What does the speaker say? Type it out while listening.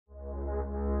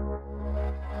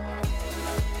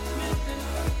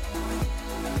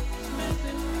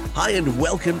Hi and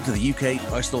welcome to the UK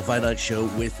Personal Finance Show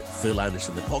with Phil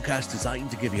Anderson, the podcast designed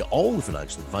to give you all the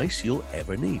financial advice you'll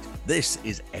ever need. This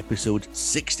is episode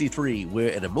 63, where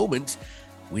in a moment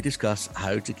we discuss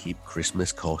how to keep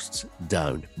Christmas costs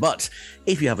down. But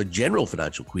if you have a general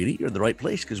financial query, you're in the right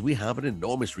place because we have an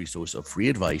enormous resource of free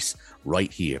advice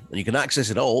right here. And you can access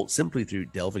it all simply through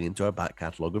delving into our back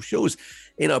catalogue of shows.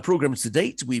 In our programs to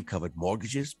date, we've covered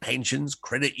mortgages, pensions,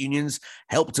 credit unions,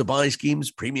 help to buy schemes,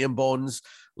 premium bonds,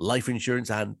 life insurance,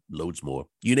 and loads more.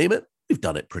 You name it, we've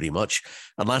done it pretty much.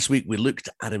 And last week, we looked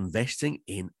at investing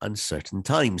in uncertain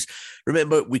times.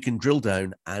 Remember, we can drill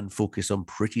down and focus on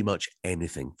pretty much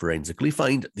anything forensically.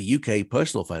 Find the UK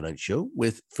Personal Finance Show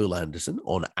with Phil Anderson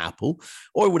on Apple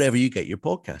or wherever you get your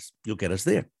podcasts. You'll get us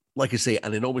there. Like I say,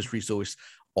 an enormous resource,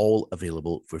 all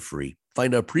available for free.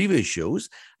 Find our previous shows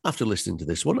after listening to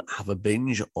this one. Have a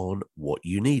binge on what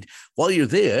you need. While you're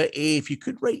there, if you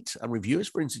could rate and review us,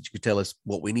 for instance, you could tell us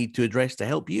what we need to address to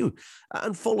help you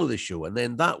and follow the show. And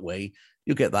then that way,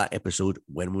 you'll get that episode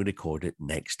when we record it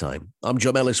next time. I'm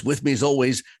John Ellis. With me, as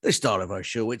always, the star of our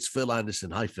show. It's Phil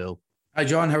Anderson. Hi, Phil. Hi,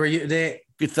 John. How are you today?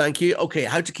 Good, thank you. Okay,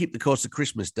 how to keep the cost of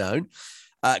Christmas down.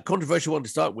 Controversial one to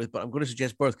start with, but I'm going to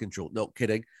suggest birth control. No,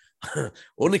 kidding.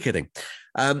 Only kidding.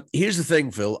 Here's the thing,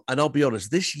 Phil, and I'll be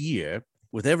honest, this year,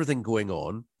 with everything going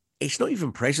on, it's not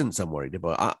even presents I'm worried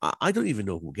about. I don't even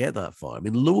know if we'll get that far. I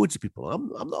mean, loads of people, I'm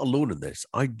not alone in this,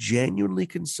 are genuinely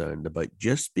concerned about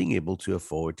just being able to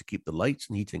afford to keep the lights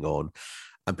and heating on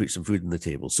and put some food on the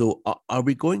table. So are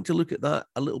we going to look at that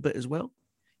a little bit as well?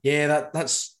 Yeah,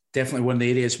 that's definitely one of the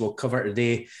areas we'll cover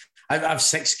today. I have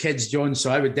 6 kids, John,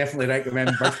 so I would definitely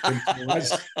recommend birth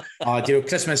control.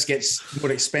 Christmas gets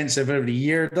more expensive every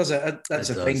year, does it? That's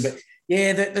a thing. But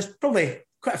yeah, there's probably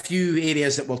quite a few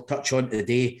areas that we'll touch on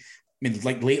today. I mean,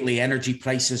 like lately, energy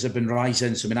prices have been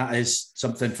rising. So, I mean, that is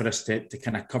something for us to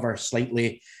kind of cover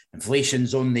slightly.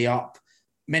 Inflation's on the up.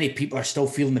 Many people are still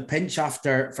feeling the pinch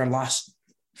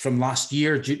from last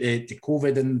year due to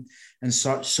COVID and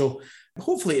such. So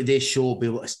hopefully today's show will be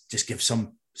able to just give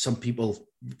some people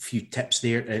a few tips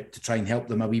there to try and help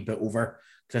them a wee bit over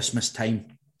Christmas time.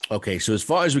 Okay, so as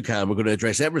far as we can, we're going to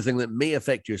address everything that may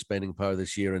affect your spending power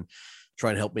this year and try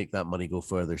and help make that money go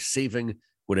further, saving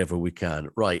whatever we can.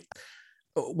 Right.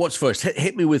 What's first?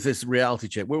 Hit me with this reality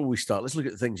check. Where will we start? Let's look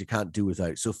at the things you can't do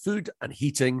without. So food and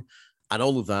heating and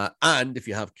all of that. And if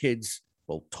you have kids,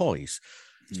 well, toys.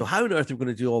 So how on earth are we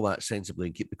going to do all that sensibly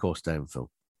and keep the cost down, Phil?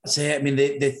 That's it. I mean,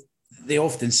 they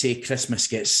often say Christmas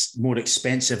gets more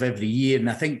expensive every year. And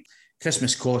I think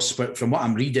Christmas costs, but from what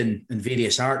I'm reading in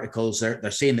various articles, they're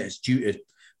saying that it's due to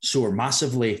soar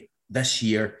massively this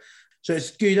year. So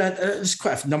it's good. There's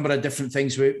quite a number of different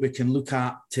things we can look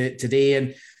at today.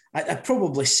 And I'd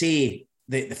probably say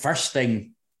the first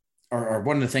thing, or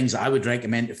one of the things that I would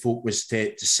recommend to folk was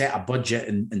to set a budget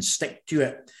and stick to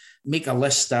it. Make a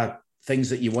list of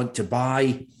things that you want to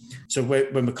buy. So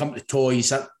when we come to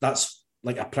toys, that's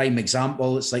like a prime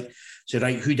example. It's like, so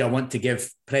right, who do I want to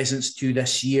give presents to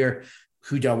this year?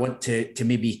 Who do I want to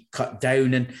maybe cut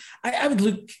down? And I would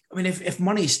look, I mean, if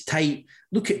money's tight,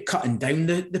 look at cutting down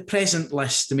the present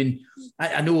list. I mean,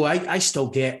 I know I still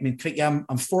get, I mean,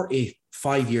 I'm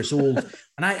 45 years old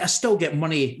and I still get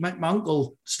money. My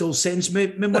uncle still sends me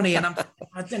money and I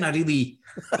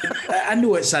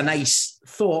know it's a nice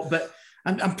thought, but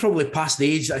I'm probably past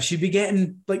the age that I should be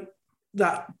getting like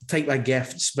that type of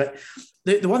gifts. But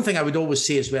the one thing I would always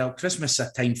say as well, Christmas is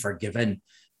a time for giving.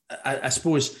 I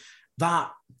suppose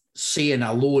that saying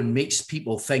alone makes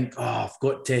people think, oh, I've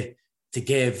got to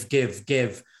give.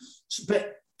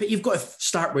 But you've got to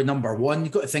start with number one.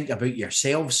 You've got to think about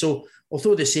yourself. So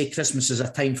although they say Christmas is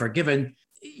a time for giving,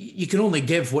 you can only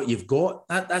give what you've got.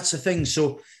 That's the thing.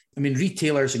 So, I mean,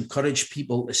 retailers encourage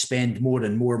people to spend more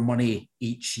and more money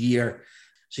each year.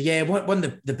 So yeah, one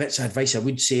of the bits of advice I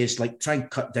would say is like try and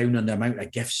cut down on the amount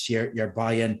of gifts you're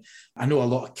buying. I know a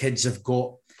lot of kids have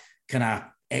got kind of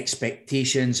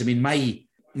expectations. I mean,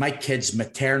 my kid's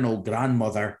maternal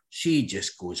grandmother, she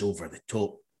just goes over the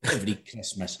top every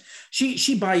Christmas.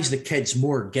 She buys the kids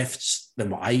more gifts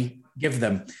than what I give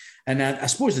them. And I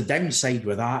suppose the downside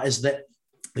with that is that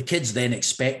the kids then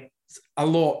expect a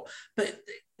lot. But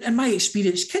in my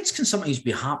experience, kids can sometimes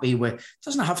be happy with, it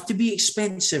doesn't have to be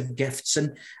expensive gifts.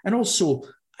 And also,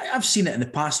 I've seen it in the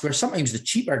past where sometimes the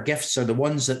cheaper gifts are the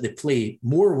ones that they play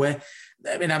more with.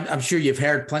 I mean, I'm sure you've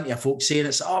heard plenty of folks saying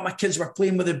it's, oh, my kids were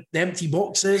playing with the empty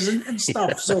boxes and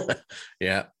stuff. So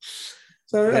yeah.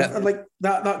 So like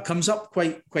that comes up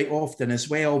quite often as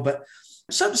well. But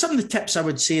some of the tips I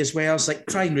would say as well is like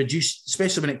try and reduce,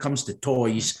 especially when it comes to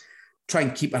toys, try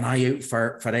and keep an eye out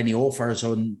for any offers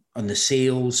on the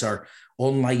sales or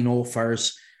online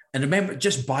offers. And remember,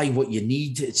 just buy what you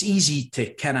need. It's easy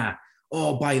to kind of,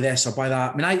 oh, buy this or buy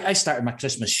that. I mean, I started my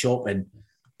Christmas shopping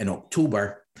in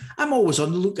October. I'm always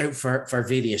on the lookout for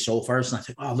various offers. And I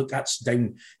think, oh, look, that's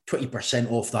down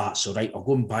 20% off that. So, right, I'll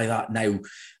go and buy that now.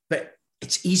 But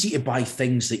it's easy to buy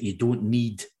things that you don't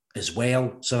need as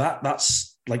well. So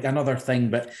that's like another thing.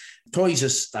 But toys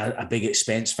is a big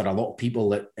expense for a lot of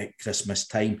people at Christmas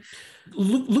time.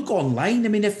 Look online. I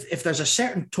mean, if there's a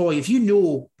certain toy, if you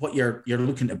know what you're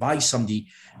looking to buy somebody,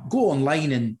 go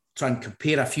online and try and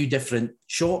compare a few different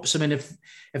shops. I mean, if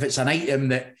it's an item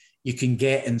that you can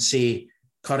get in, say,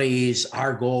 Curry's,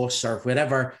 Argos, or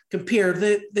wherever, compare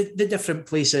the different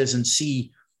places and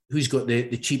see who's got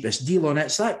the cheapest deal on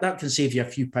it. So that can save you a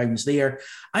few pounds there.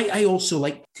 I also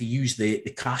like to use the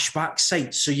cashback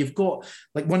sites. So you've got,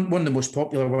 like, one of the most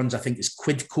popular ones, I think, is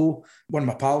Quidco. One of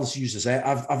my pals uses it.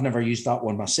 I've never used that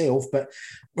one myself, but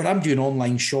when I'm doing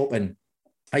online shopping,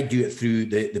 I do it through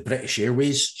the British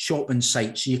Airways shopping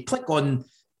site. So you click on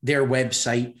their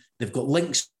website, they've got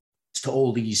links to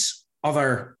all these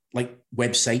other like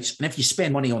websites. And if you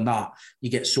spend money on that, you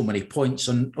get so many points.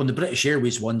 On the British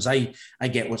Airways ones, I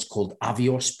get what's called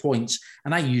Avios points,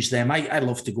 and I use them. I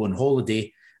love to go on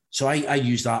holiday. So I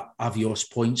use that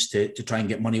Avios points to try and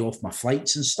get money off my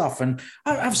flights and stuff. And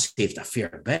I've saved a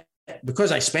fair bit.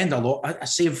 Because I spend a lot, I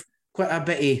save quite a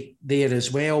bit there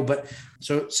as well. But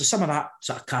so some of that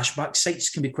sort of cashback sites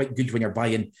can be quite good when you're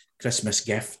buying Christmas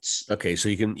gifts. Okay, so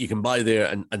you can buy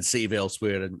there and save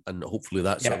elsewhere, and hopefully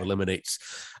that sort of eliminates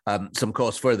some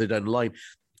costs further down the line.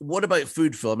 What about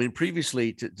food, Phil? I mean,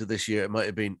 previously to this year, it might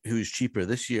have been who's cheaper.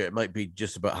 This year, it might be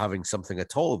just about having something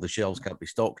at all. The shelves can't be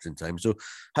stocked in time. So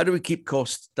how do we keep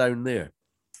costs down there?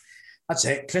 That's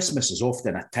it. Christmas is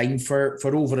often a time for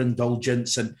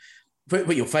overindulgence. And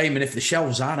what you'll find, I mean, if the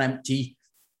shelves are empty,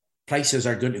 prices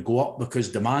are going to go up because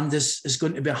demand is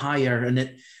going to be higher.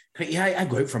 And I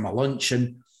go out for my lunch,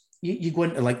 and you go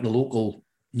into like the local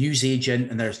newsagent,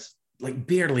 and there's like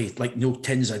barely like no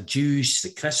tins of juice.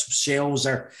 The crisp shelves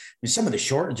are, I mean, some of the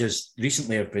shortages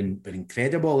recently have been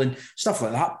incredible, and stuff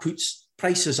like that puts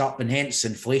prices up, and hence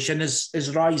inflation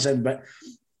is rising. But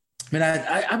I mean,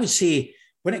 I would say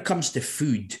when it comes to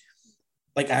food,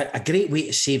 like a great way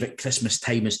to save at Christmas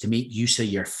time is to make use of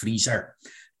your freezer.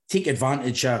 Take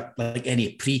advantage of like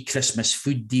any pre-Christmas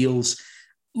food deals.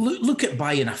 Look at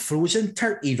buying a frozen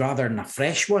turkey rather than a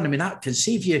fresh one. I mean, that can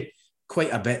save you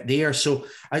quite a bit there. So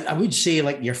I would say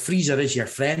like your freezer is your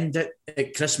friend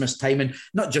at Christmas time, and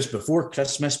not just before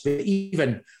Christmas, but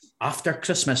even after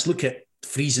Christmas. Look at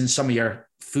freezing some of your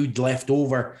food left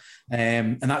over,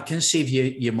 and that can save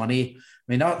you money.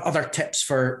 I mean, other tips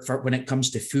for when it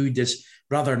comes to food is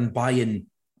rather than buying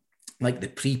like the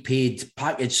prepaid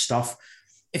packaged stuff,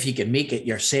 if you can make it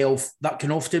yourself, that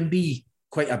can often be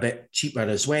quite a bit cheaper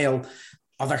as well.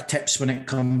 Other tips when it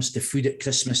comes to food at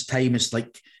Christmas time is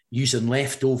like using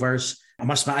leftovers. I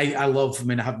must admit, I love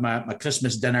when I have my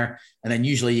Christmas dinner, and then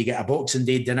usually you get a Boxing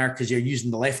Day dinner because you're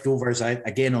using the leftovers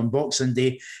again on Boxing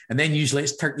Day. And then usually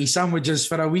it's turkey sandwiches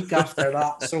for a week after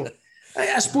that. So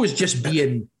I suppose just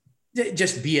being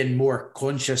more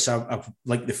conscious of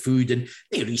like the food and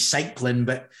recycling,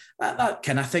 but that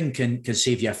kind of thing can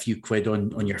save you a few quid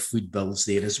on your food bills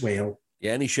there as well.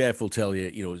 Yeah, any chef will tell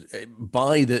you,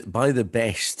 buy the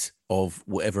best of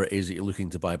whatever it is that you're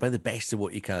looking to buy. Buy the best of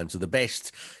what you can. So the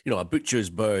best, a butcher's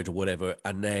bird or whatever,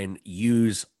 and then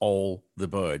use all the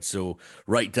birds. So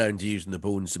right down to using the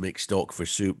bones to make stock for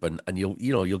soup, and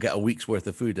you'll get a week's worth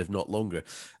of food, if not longer,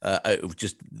 out of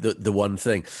just the one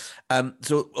thing.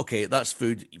 So okay, that's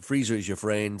food. Freezer is your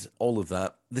friend. All of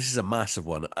that. This is a massive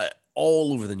one.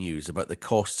 All over the news about the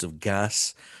costs of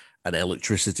gas and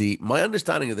electricity. My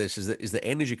understanding of this is that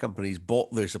energy companies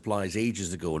bought their supplies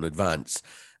ages ago in advance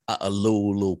at a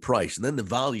low price, and then the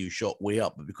value shot way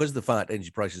up. But because of the fact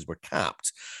energy prices were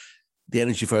capped, the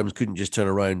energy firms couldn't just turn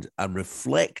around and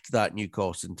reflect that new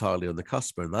cost entirely on the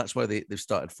customer, and that's why they've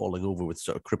started falling over with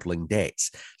sort of crippling debts.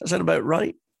 Does that sound about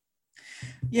right?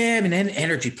 Yeah, I mean,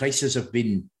 energy prices have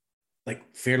been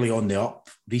like fairly on the up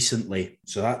recently,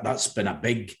 so that's been a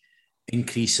big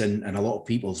increase in a lot of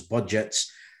people's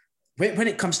budgets. When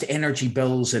it comes to energy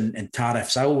bills and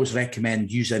tariffs, I always recommend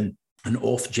using an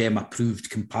Ofgem approved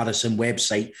comparison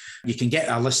website. You can get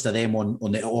a list of them on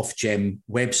the Ofgem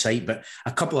website, but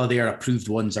a couple of their approved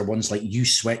ones are ones like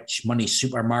Uswitch, Money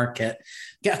Supermarket.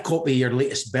 Get a copy of your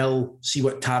latest bill, see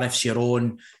what tariffs you're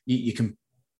on. You can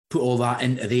put all that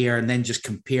into there and then just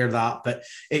compare that. But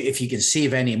if you can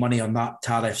save any money on that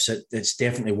tariffs, it's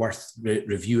definitely worth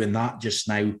reviewing that just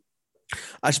now.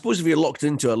 I suppose if you're locked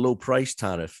into a low price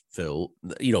tariff, Phil,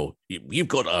 you've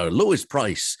got our lowest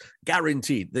price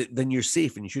guaranteed, then you're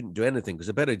safe and you shouldn't do anything because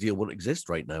a better deal won't exist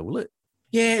right now, will it?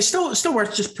 Yeah, it's still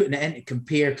worth just putting it in to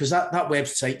compare, because that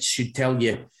website should tell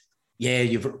you, yeah,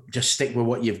 you've just stick with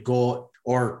what you've got,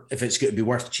 or if it's going to be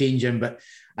worth changing. But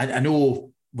I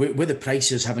know with the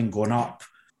prices having gone up,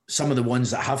 some of the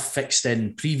ones that have fixed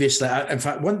in previously, in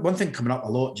fact, one thing coming up a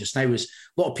lot just now is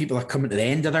a lot of people are coming to the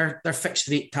end of their fixed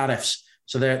rate tariffs.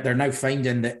 So they're now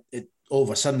finding that all of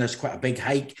a sudden there's quite a big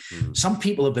hike. Some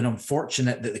people have been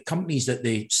unfortunate that the companies that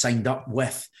they signed up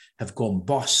with have gone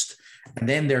bust, and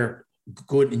then they're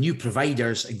going to new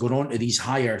providers and going on to these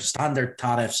higher standard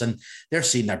tariffs, and they're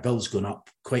seeing their bills going up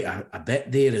quite a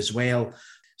bit there as well.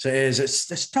 So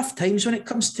it's tough times when it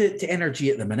comes to energy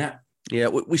at the minute. Yeah,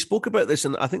 we spoke about this,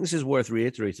 and I think this is worth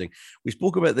reiterating. We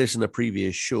spoke about this in a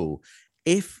previous show.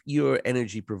 If your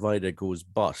energy provider goes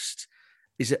bust,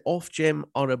 is it Ofgem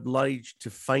are obliged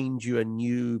to find you a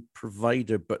new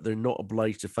provider, but they're not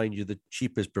obliged to find you the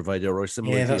cheapest provider or a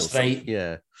similar deal? That's right.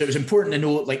 Yeah. So it was important to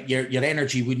know, like, your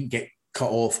energy wouldn't get cut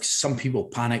off. Some people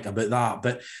panic about that,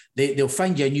 but they'll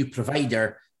find you a new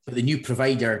provider, but the new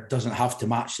provider doesn't have to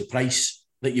match the price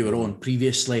that you were on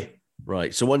previously.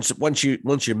 Right. So once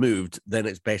you're moved, then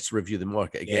it's best to review the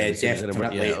market again. Yeah,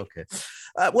 definitely. Yeah, okay.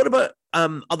 What about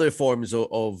other forms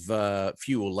of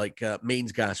fuel, like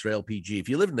mains gas or LPG? If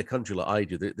you live in the country like I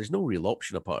do, there's no real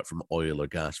option apart from oil or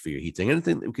gas for your heating.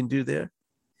 Anything that we can do there?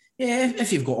 Yeah,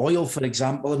 if you've got oil, for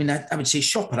example, I mean, I would say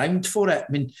shop around for it.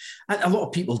 I mean, a lot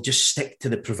of people just stick to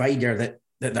the provider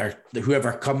that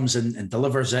whoever comes and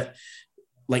delivers it,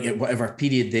 like at whatever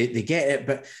period they get it.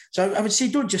 But so I would say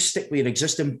don't just stick with your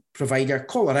existing provider.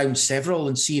 Call around several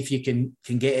and see if you can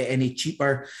get it any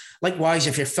cheaper. Likewise,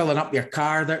 if you're filling up your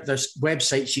car, there's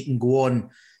websites you can go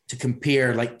on to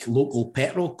compare like local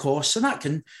petrol costs,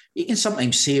 and you can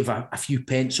sometimes save a few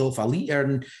pence off a litre.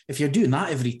 And if you're doing that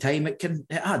every time, it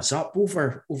adds up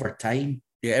over time.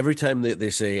 Yeah, every time they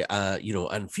say,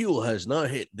 and fuel has now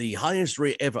hit the highest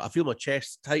rate ever, I feel my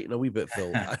chest tighten a wee bit,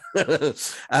 Phil.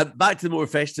 Back to the more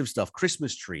festive stuff,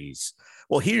 Christmas trees.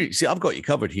 Well, here, see, I've got you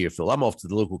covered here, Phil. I'm off to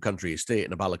the local country estate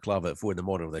in a balaclava at 4 a.m.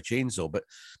 with a chainsaw. But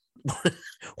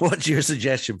what's your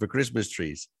suggestion for Christmas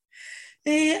trees?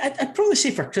 I'd probably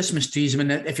say for Christmas trees, I mean,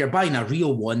 if you're buying a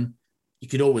real one, you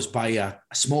could always buy a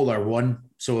smaller one.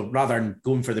 So rather than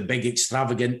going for the big,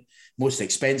 extravagant, most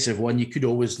expensive one, you could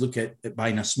always look at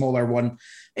buying a smaller one.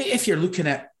 If you're looking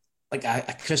at like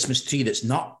a Christmas tree that's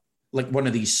not like one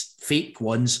of these fake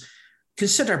ones,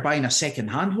 consider buying a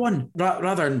second-hand one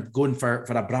rather than going for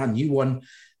a brand new one.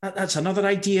 That's another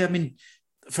idea. I mean,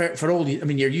 for all, I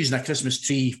mean, you're using a Christmas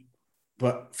tree,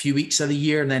 but a few weeks of the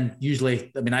year, and then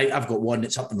usually, I mean, I've got one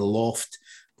that's up in the loft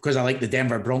because I like the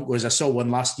Denver Broncos. I saw one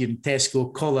last year in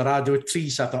Tesco, Colorado tree.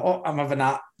 So I thought, oh, I'm having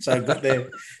that. So I got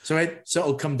so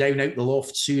it'll come down out the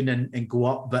loft soon and go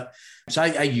up. But so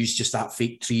I use just that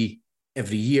fake tree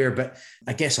every year. But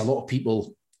I guess a lot of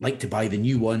people like to buy the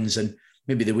new ones, and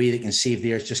maybe the way they can save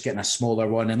there is just getting a smaller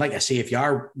one. And like I say, if you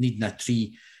are needing a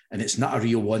tree and it's not a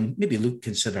real one, maybe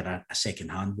consider a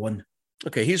second-hand one.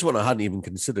 Okay, here's one I hadn't even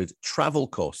considered: travel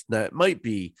costs. Now, it might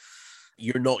be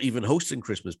you're not even hosting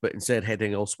Christmas, but instead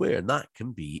heading elsewhere, and that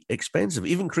can be expensive.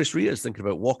 Even Chris Rea is thinking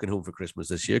about walking home for Christmas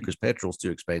this year because petrol's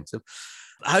too expensive.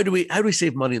 How do we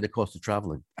save money in the cost of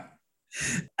traveling?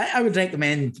 I would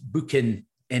recommend booking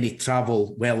any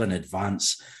travel well in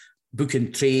advance.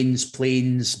 Booking trains,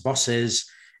 planes, buses.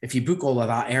 If you book all of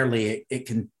that early, it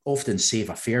can often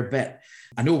save a fair bit.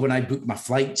 I know when I book my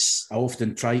flights, I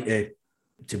often try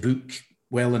to book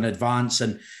well in advance,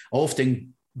 and I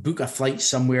often book a flight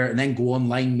somewhere and then go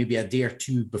online maybe a day or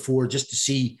two before just to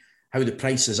see how the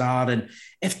prices are. And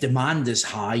if demand is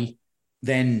high,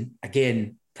 then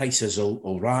again, prices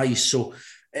will rise. So,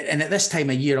 and at this time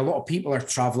of year, a lot of people are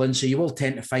traveling. So you will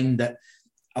tend to find that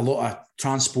a lot of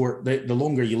transport, the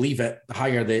longer you leave it, the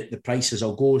higher the prices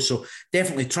will go. So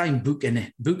definitely try and book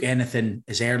anything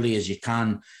as early as you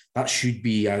can. That should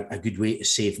be a good way to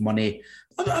save money.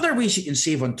 Other ways you can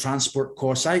save on transport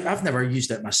costs, I've never used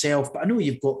it myself, but I know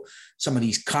you've got some of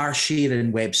these car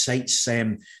sharing websites.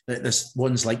 There's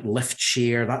ones like Lyft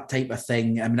Share, that type of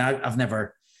thing. I mean, I've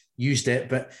never used it,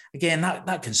 but again,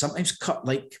 that can sometimes cut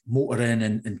like motoring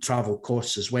and travel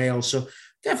costs as well. So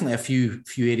definitely a few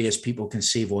areas people can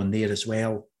save on there as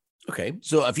well. Okay,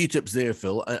 so a few tips there,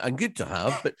 Phil, and good to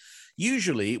have. But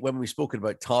usually when we've spoken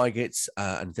about targets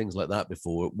and things like that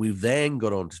before, we've then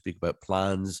got on to speak about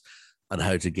plans and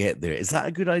how to get there. Is that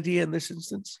a good idea in this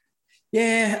instance?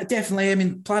 Yeah, definitely. I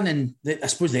mean, planning, I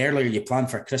suppose the earlier you plan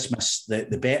for Christmas,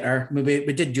 the better.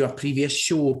 We did do a previous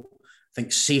show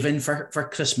think, saving for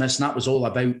Christmas. And that was all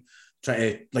about trying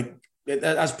to, like,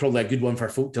 that's probably a good one for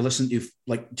folk to listen to,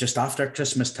 like, just after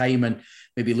Christmas time, and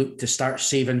maybe look to start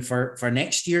saving for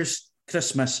next year's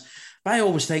Christmas. But I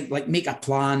always think, like, make a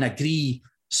plan, agree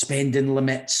spending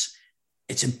limits.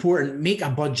 It's important. Make a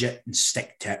budget and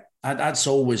stick to it. That's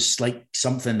always like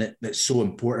something that's so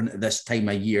important at this time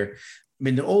of year. I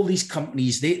mean, all these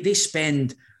companies, they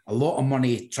spend a lot of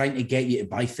money trying to get you to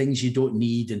buy things you don't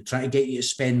need and trying to get you to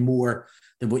spend more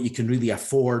than what you can really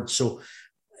afford. So,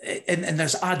 and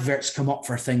there's adverts come up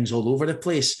for things all over the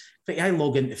place. Like, I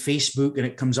log into Facebook and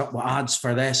it comes up with ads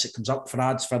for this, it comes up for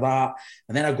ads for that.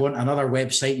 And then I go into another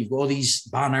website, you've got all these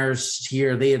banners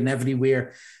here, there, and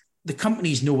everywhere. The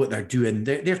companies know what they're doing.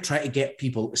 They're trying to get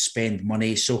people to spend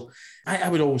money. So I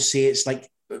would always say it's like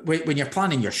when you're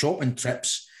planning your shopping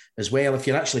trips as well, if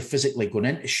you're actually physically going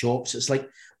into shops, it's like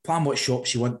plan what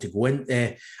shops you want to go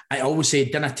into. I always say,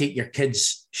 don't take your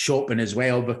kids shopping as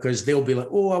well, because they'll be like,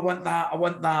 oh, I want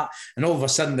that. And all of a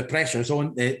sudden the pressure's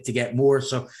on to get more.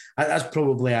 So that's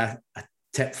probably a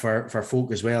tip for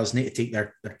folk as well, is need to take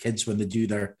their kids when they do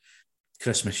their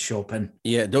Christmas shopping.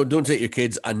 Yeah, don't take your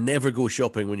kids, and never go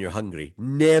shopping when you're hungry.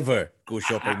 Never go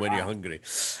shopping when you're hungry.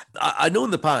 I know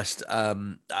in the past,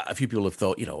 a few people have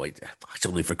thought, it's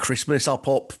only for Christmas. I'll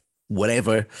pop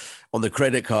whatever on the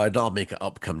credit card. I'll make it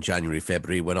up come January,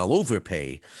 February when I'll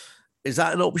overpay. Is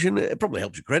that an option? It probably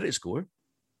helps your credit score.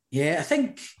 Yeah, I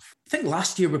think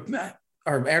last year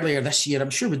or earlier this year,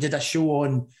 I'm sure we did a show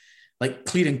on like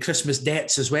clearing Christmas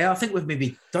debts as well. I think we've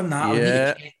maybe done that.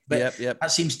 Yeah, but yep.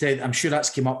 That seems to, I'm sure that's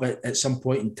came up at some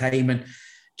point in time. And,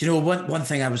 one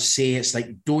thing I would say, it's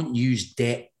like, don't use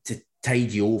debt to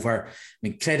tide you over. I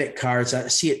mean, credit cards, I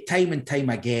see it time and time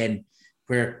again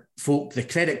where the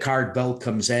credit card bill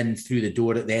comes in through the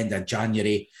door at the end of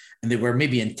January, and they were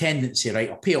maybe intending to say, right,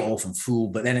 I'll pay it off in full.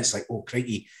 But then it's like, oh,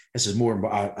 crikey, this is more than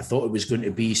what I thought it was going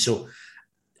to be. So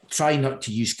try not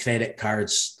to use credit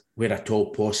cards where at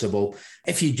all possible.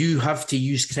 If you do have to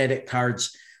use credit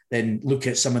cards, then look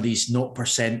at some of these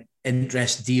 0%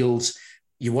 interest deals.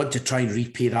 You want to try and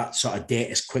repay that sort of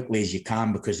debt as quickly as you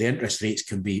can, because the interest rates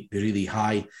can be really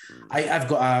high. I've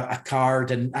got a card,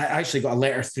 and I actually got a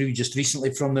letter through just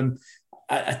recently from them.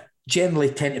 I generally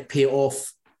tend to pay it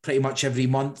off pretty much every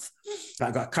month, but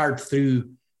I got a card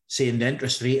through saying the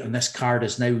interest rate on this card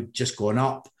has now just gone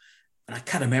up. And I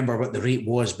can't remember what the rate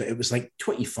was, but it was like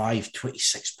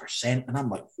 26%. And I'm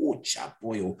like, oh, chap,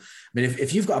 boy. I mean,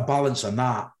 if you've got a balance on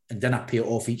that and then I pay it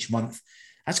off each month,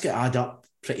 that's going to add up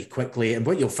pretty quickly. And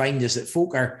what you'll find is that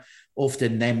folk are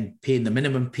often then paying the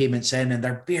minimum payments in, and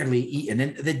they're barely eating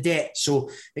into the debt. So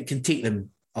it can take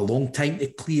them a long time to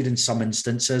clear in some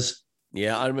instances.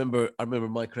 Yeah, I remember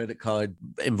my credit card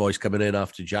invoice coming in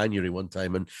after January one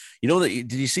time. And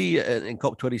did you see in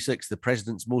COP26, the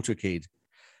President's Motorcade?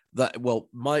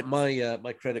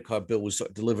 My credit card bill was sort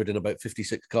of delivered in about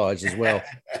 56 cards as well.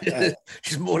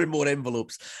 Just more and more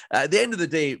envelopes. At the end of the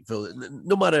day, Phil,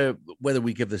 no matter whether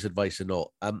we give this advice or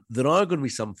not, there are going to be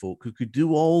some folk who could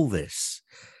do all this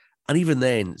and even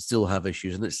then still have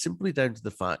issues. And it's simply down to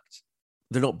the fact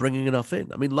they're not bringing enough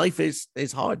in. I mean, life is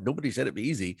hard. Nobody said it'd be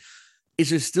easy. Is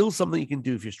there still something you can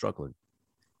do if you're struggling?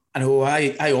 I know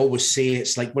I always say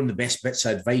it's like one of the best bits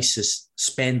of advice is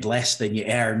spend less than you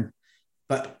earn.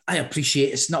 But I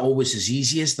appreciate it's not always as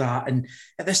easy as that. And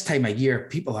at this time of year,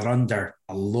 people are under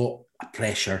a lot of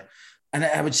pressure. And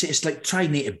I would say it's like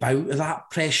trying to bow to that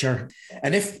pressure.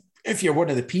 And if you're one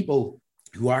of the people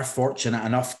who are fortunate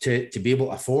enough to be able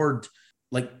to afford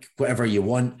like whatever you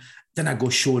want, then I go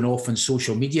showing off on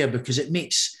social media, because it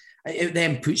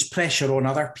then puts pressure on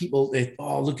other people to,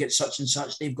 oh, look at such and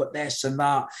such, they've got this and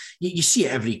that. You see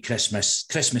it every Christmas.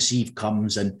 Christmas Eve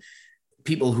comes and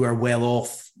people who are well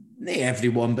off, not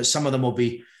everyone, but some of them will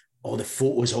be all the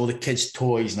photos, all the kids'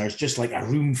 toys, and there's just like a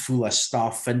room full of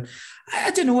stuff. And I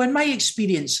don't know, in my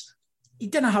experience, you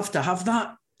didn't have to have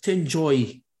that to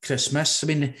enjoy Christmas. I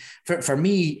mean, for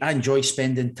me, I enjoy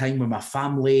spending time with my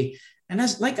family. And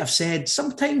like I've said,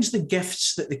 sometimes the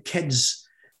gifts that the kids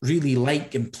really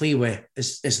like and play with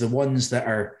is the ones that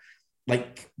are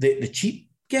like the cheap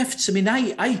gifts. I mean,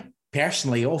 I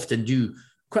personally often do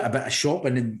quite a bit of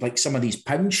shopping in like some of these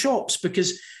pound shops,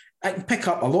 because I can pick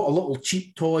up a lot of little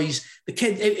cheap toys. The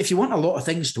kid, if you want a lot of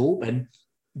things to open,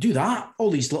 do that.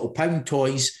 All these little pound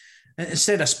toys. And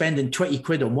instead of spending 20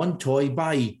 quid on one toy,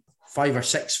 buy 5 or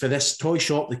 6 for this toy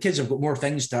shop. The kids have got more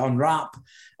things to unwrap.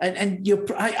 And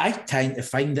I tend to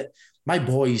find that my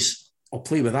boys will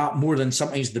play with that more than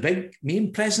sometimes the big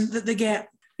main present that they get.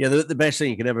 Yeah, the best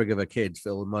thing you can ever give a kid,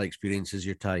 Phil, in my experience, is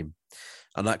your time.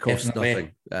 And that costs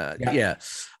Definitely. nothing. Yeah. Yeah.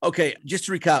 Okay. Just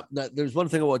to recap, there's one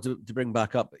thing I wanted to bring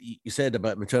back up. You said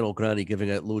about maternal granny giving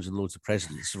out loads and loads of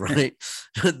presents, right?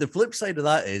 The flip side of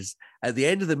that is at the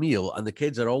end of the meal, and the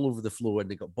kids are all over the floor and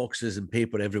they've got boxes and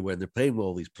paper everywhere and they're playing with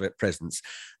all these presents.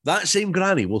 That same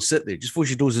granny will sit there just before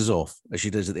she dozes off, as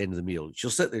she does at the end of the meal. She'll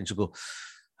sit there and she'll go,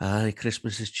 "Aye,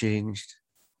 Christmas has changed.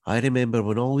 I remember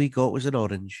when all we got was an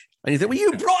orange." And you think, well,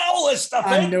 you brought all this stuff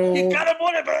in. I know. You can't have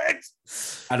one about it.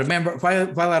 I remember,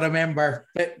 while I remember,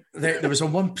 but there was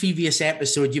on one previous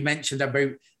episode you mentioned about,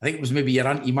 I think it was maybe your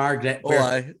Auntie Margaret.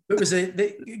 Where it was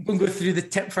go through the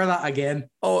tip for that again.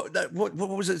 Oh, what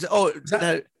was it? Oh,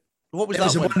 what was that? It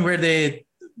was the one where they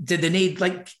need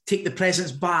like take the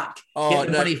presents back, get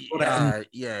the money for it.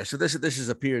 Yeah. So this has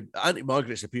appeared. Auntie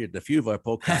Margaret's appeared in a few of our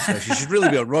podcasts now. She should really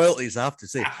be on royalties, I have to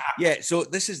say. Yeah. So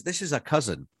this is a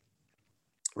cousin,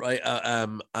 right?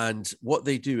 And what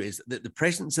they do is that the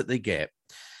presents that they get,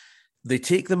 they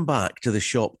take them back to the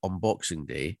shop on Boxing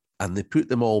Day and they put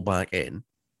them all back in,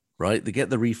 right? They get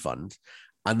the refund.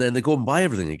 And then they go and buy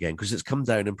everything again because it's come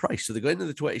down in price. So they go into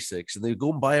the 26 and they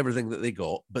go and buy everything that they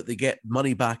got, but they get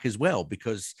money back as well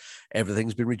because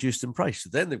everything's been reduced in price. So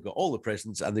then they've got all the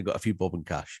presents and they've got a few bob in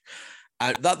cash.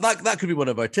 That could be one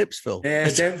of our tips, Phil. Yeah,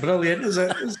 it's brilliant.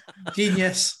 It's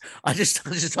genius. I just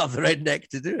have the red neck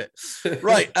to do it.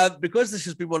 Right. Because this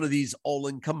has been one of these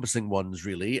all-encompassing ones,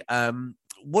 really.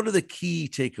 What are the key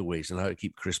takeaways on how to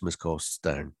keep Christmas costs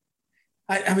down?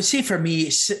 I would say for me,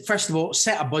 first of all,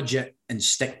 set a budget and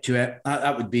stick to it.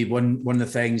 That would be one of the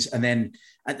things. And then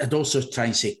I'd also try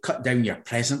and say, cut down your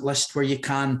present list where you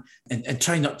can and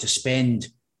try not to spend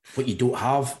what you don't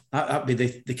have. That'd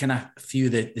be the kind of few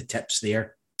of the tips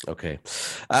there. Okay.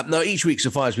 Now, each week so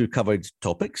far as we've covered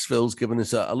topics, Phil's given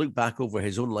us a look back over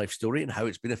his own life story and how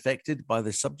it's been affected by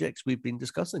the subjects we've been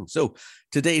discussing. So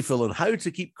today, Phil, on how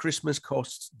to keep Christmas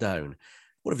costs down,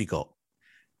 what have you got?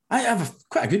 I have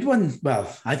quite a good one.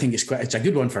 Well, I think it's a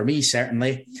good one for me,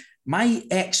 certainly. My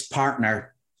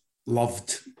ex-partner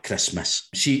loved Christmas.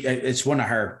 It's one of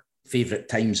her favourite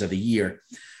times of the year.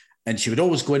 And she would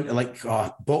always go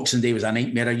into Boxing Day was a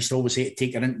nightmare. I used to always say to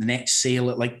take her into the next sale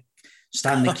at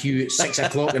stand in the queue at 6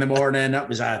 o'clock in the morning. That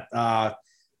was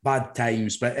bad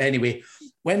times. But anyway,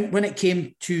 when it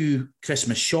came to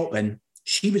Christmas shopping,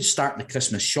 she would start the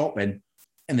Christmas shopping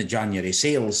in the January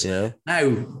sales. Yeah.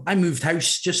 Now, I moved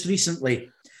house just recently.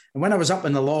 And when I was up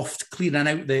in the loft clearing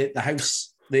out the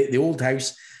house, the old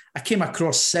house, I came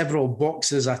across several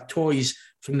boxes of toys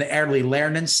from the Early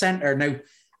Learning Centre. Now,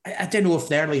 I don't know if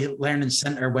the Early Learning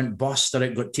Centre went bust or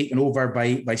it got taken over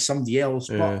by somebody else.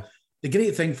 Yeah. But the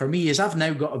great thing for me is I've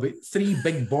now got about 3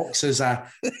 big boxes of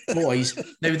toys.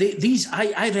 Now, these,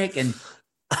 I reckon,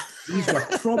 these were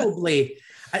probably...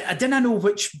 I didn't know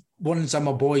which ones of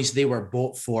my boys they were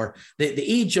bought for. The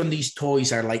age on these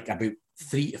toys are like about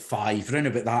 3 to 5, around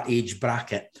about that age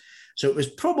bracket. So it was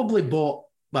probably bought,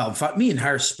 well, in fact, me and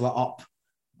her split up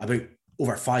about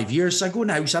over 5 years ago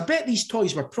now. So I bet these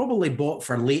toys were probably bought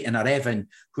for Leighton or Evan,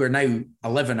 who are now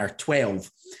 11 or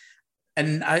 12.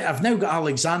 And I've now got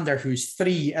Alexander, who's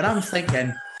 3, and I'm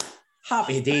thinking,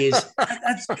 happy days.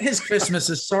 His Christmas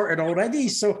is sorted already.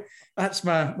 So that's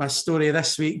my story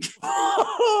this week.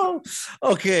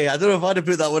 Okay, I don't know if I'd have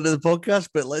put that one in the podcast,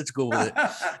 but let's go with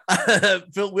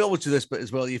it. Phil, we always do this bit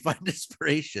as well. You find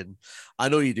inspiration, I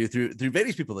know you do, through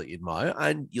various people that you admire,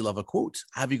 and you love a quote.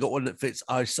 Have you got one that fits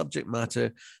our subject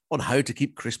matter on how to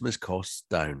keep Christmas costs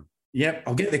down? Yep,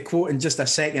 I'll get the quote in just a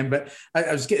second, but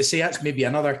I was going to say that's maybe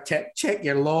another tip. Check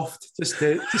your loft just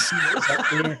to see what's up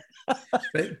there.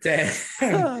 But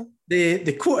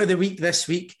the quote of the week this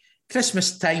week: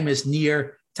 Christmas time is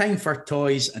near. Time for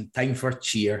toys and time for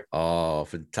cheer. Oh,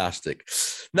 fantastic.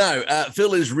 Now,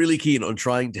 Phil is really keen on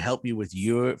trying to help you with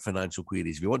your financial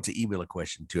queries. If you want to email a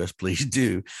question to us, please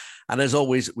do. And as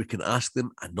always, we can ask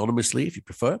them anonymously if you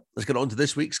prefer. Let's get on to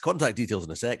this week's contact details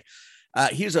in a sec.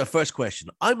 Here's our first question.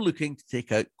 I'm looking to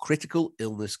take out critical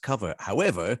illness cover.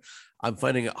 However, I'm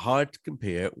finding it hard to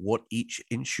compare what each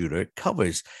insurer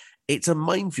covers. It's a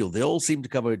minefield. They all seem to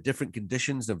cover different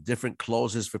conditions and have different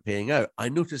clauses for paying out. I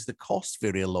notice the costs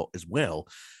vary a lot as well.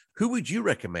 Who would you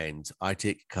recommend I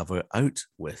take cover out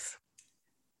with?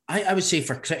 I would say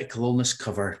for critical illness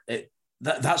cover,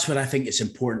 that's where I think it's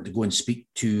important to go and speak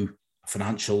to a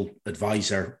financial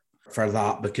advisor for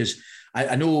that, because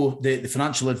I know the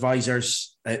financial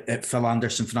advisors at Phil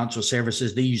Anderson Financial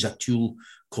Services, they use a tool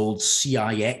called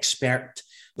CI Expert.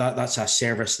 That's a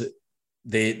service that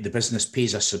the business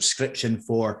pays a subscription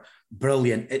for.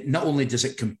 Brilliant. Not only does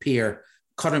it compare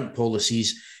current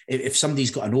policies, if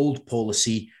somebody's got an old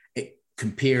policy, it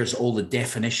compares all the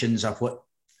definitions of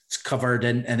what's covered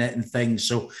in it and things.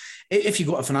 So if you've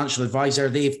got a financial advisor,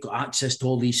 they've got access to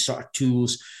all these sort of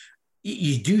tools.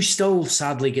 You do still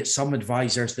sadly get some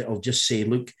advisors that will just say,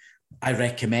 look, I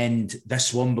recommend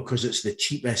this one because it's the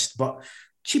cheapest, but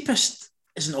cheapest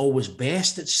isn't always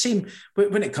best. It's the same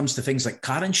when it comes to things like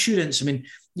car insurance. I mean,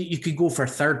 you could go for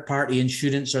third-party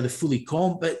insurance or the fully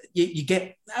comp, but you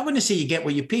get, I wouldn't say you get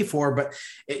what you pay for, but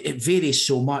it varies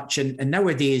so much. And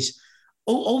nowadays,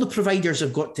 all the providers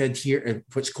have got to adhere to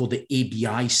what's called the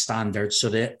ABI standards. So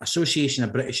the Association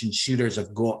of British Insurers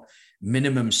have got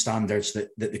minimum standards that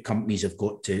the companies have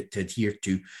got to adhere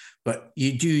to. But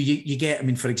you get, I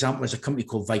mean, for example, there's a company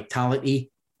called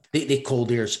Vitality. They call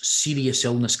theirs serious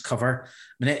illness cover.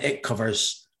 I mean, it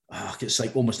covers, it's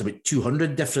like almost about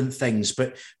 200 different things.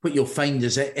 But what you'll find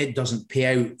is it doesn't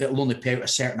pay out. It'll only pay out a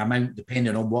certain amount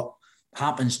depending on what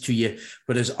happens to you.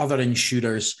 Whereas other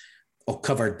insurers will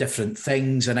cover different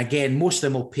things. And again, most of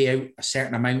them will pay out a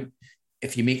certain amount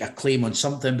if you make a claim on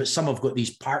something, but some have got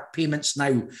these part payments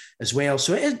now as well.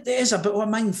 So it is a bit of a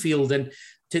minefield, and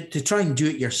to try and do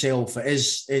it yourself,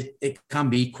 it can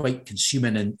be quite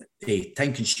consuming and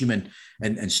time consuming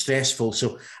and stressful.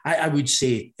 So I would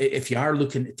say if you are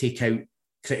looking to take out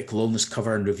critical illness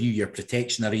cover and review your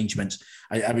protection arrangements,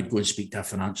 I would go and speak to a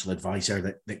financial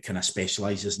advisor that kind of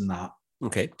specialises in that.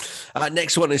 Okay.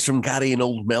 Next one is from Gary in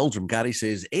Old Meldrum. Gary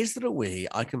says, is there a way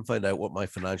I can find out what my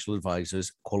financial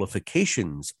advisor's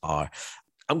qualifications are?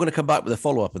 I'm going to come back with a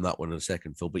follow-up on that one in a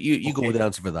second, Phil, but you go with the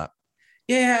answer for that.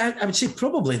 Yeah, I would say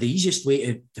probably the easiest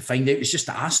way to find out is just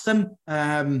to ask them.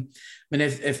 I mean,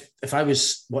 if I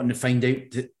was wanting to find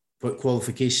out what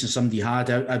qualifications somebody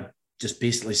had, I'd just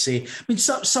basically say, I mean,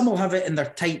 some will have it in their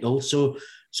title. So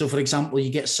for example, you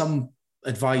get some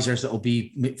advisors that will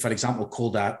be, for example,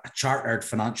 called a chartered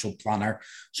financial planner.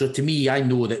 So to me, I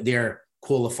know that they're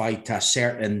qualified to a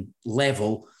certain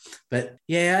level. But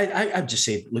yeah, I'd just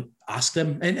say, look, ask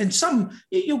them. And some,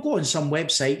 you'll go on some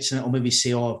websites and it'll maybe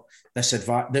say, oh,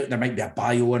 there might be a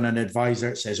bio on an advisor.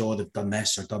 It says, oh, they've done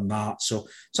this or done that. So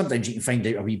sometimes you can find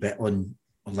out a wee bit on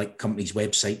like companies'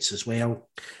 websites as well.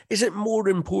 Is it more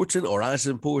important or as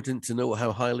important to know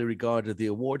how highly regarded the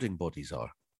awarding bodies are?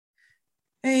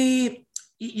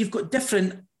 You've got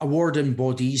different awarding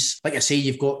bodies. Like I say,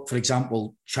 you've got, for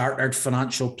example, chartered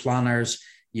financial planners.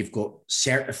 You've got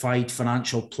certified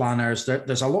financial planners.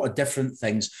 There's a lot of different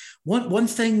things. One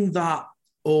thing that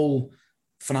all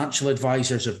financial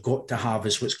advisors have got to have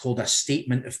is what's called a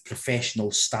statement of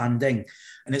professional standing.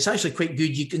 And it's actually quite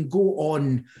good. You can go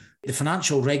on, the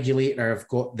financial regulator have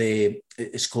got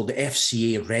it's called the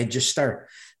FCA register.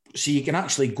 So you can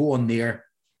actually go on there.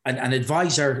 An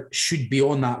advisor should be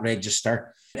on that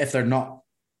register. If they're not,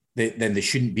 then they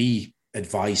shouldn't be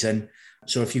advising.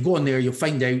 So if you go on there, you'll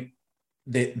find out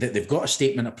that they've got a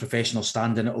statement of professional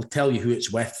standing. It'll tell you who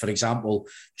it's with. For example,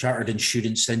 Chartered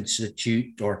Insurance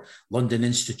Institute or London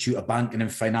Institute of Banking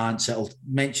and Finance. It'll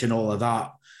mention all of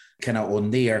that kind of on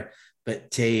there.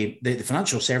 But the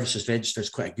Financial Services Register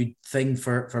is quite a good thing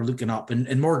for looking up.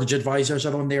 And mortgage advisors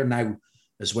are on there now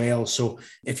as well. So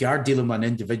if you are dealing with an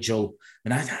individual,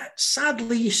 and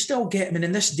sadly, you still get, I mean,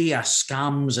 in this day of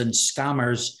scams and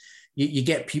scammers, you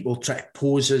get people try to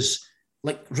pose as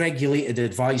like regulated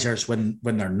advisors when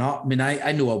they're not. I mean,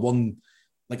 I know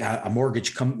a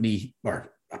mortgage company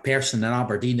or a person in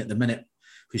Aberdeen at the minute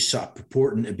who's sort of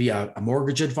purporting to be a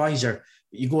mortgage advisor.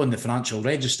 You go in the financial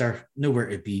register, nowhere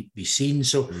to be seen.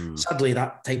 So sadly,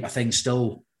 that type of thing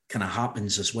still kind of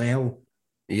happens as well.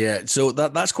 Yeah, so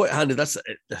that's quite handy. That's,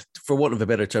 for want of a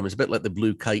better term, it's a bit like the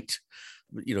blue kite,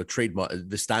 trademark,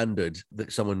 the standard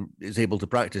that someone is able to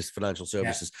practice financial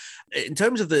services. Yeah. In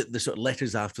terms of the sort of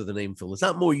letters after the name, Phil, is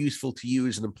that more useful to you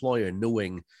as an employer,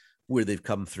 knowing where they've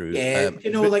come through? Yeah,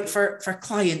 like for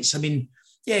clients, I mean,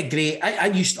 yeah, great. I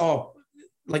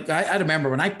remember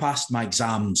when I passed my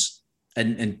exams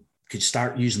and could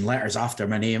start using letters after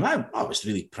my name, I was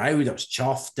really proud. I was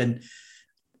chuffed. And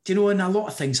in a lot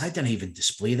of things, I didn't even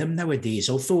display them nowadays.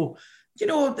 Although,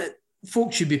 that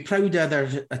folks should be proud of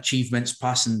their achievements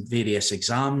passing various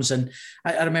exams. And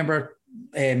I remember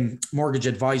mortgage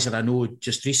advisor I know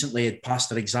just recently had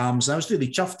passed her exams, and I was really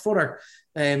chuffed for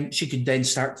her. She could then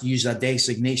start to use a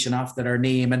designation after her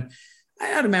name. And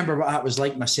I remember what that was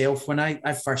like myself when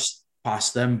I first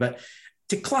passed them. But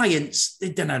to clients, they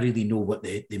didn't really know what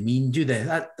they mean, do they?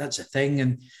 That's a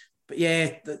thing. But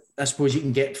yeah, I suppose you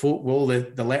can get folk with all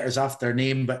the letters after their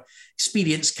name, but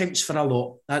experience counts for a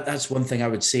lot. That's one thing I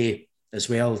would say as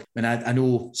well. I mean, I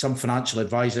know some financial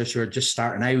advisors who are just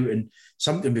starting out, and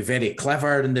some can be very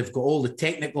clever and they've got all the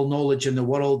technical knowledge in the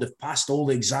world. They've passed all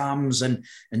the exams and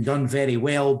done very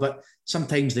well, but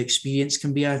sometimes the experience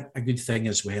can be a good thing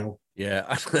as well.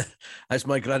 Yeah, as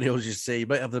my granny always used to say, you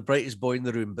might have the brightest boy in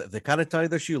the room, but if they can't tie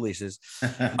their shoelaces,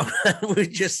 we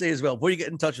just say as well, before you get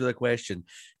in touch with a question,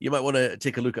 you might want to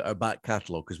take a look at our back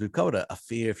catalogue because we've covered a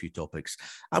fair few topics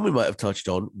and we might have touched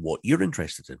on what you're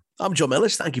interested in. I'm John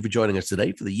Ellis. Thank you for joining us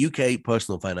today for the UK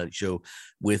Personal Finance Show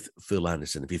with Phil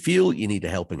Anderson. If you feel you need a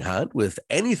helping hand with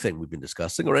anything we've been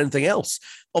discussing or anything else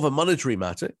of a monetary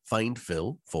matter, find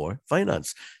Phil for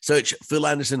Finance. Search Phil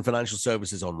Anderson Financial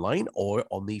Services online or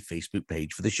on the Facebook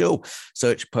page for the show.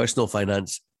 Search Personal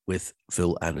Finance with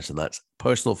Phil Anderson. That's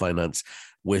Personal Finance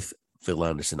with Phil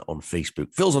Anderson on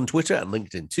Facebook. Phil's on Twitter and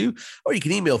LinkedIn too, or you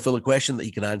can email Phil a question that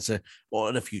he can answer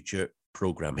on a future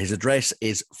program. His address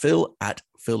is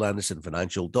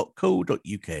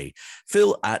phil@philandersonfinancial.co.uk.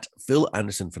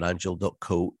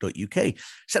 phil@philandersonfinancial.co.uk.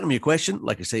 Send him your question.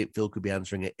 Like I say, Phil could be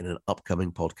answering it in an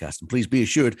upcoming podcast. And please be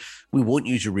assured, we won't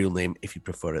use your real name if you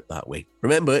prefer it that way.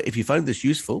 Remember, if you found this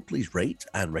useful, please rate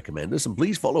and recommend us. And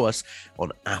please follow us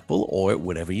on Apple or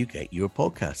wherever you get your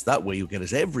podcasts. That way you'll get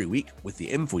us every week with the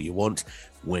info you want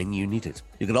when you need it.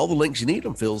 You get all the links you need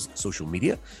on Phil's social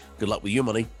media. Good luck with your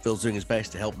money. Phil's doing his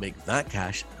best to help make that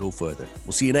cash go further.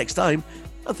 We'll see you next time,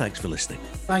 and thanks for listening.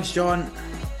 Thanks, John.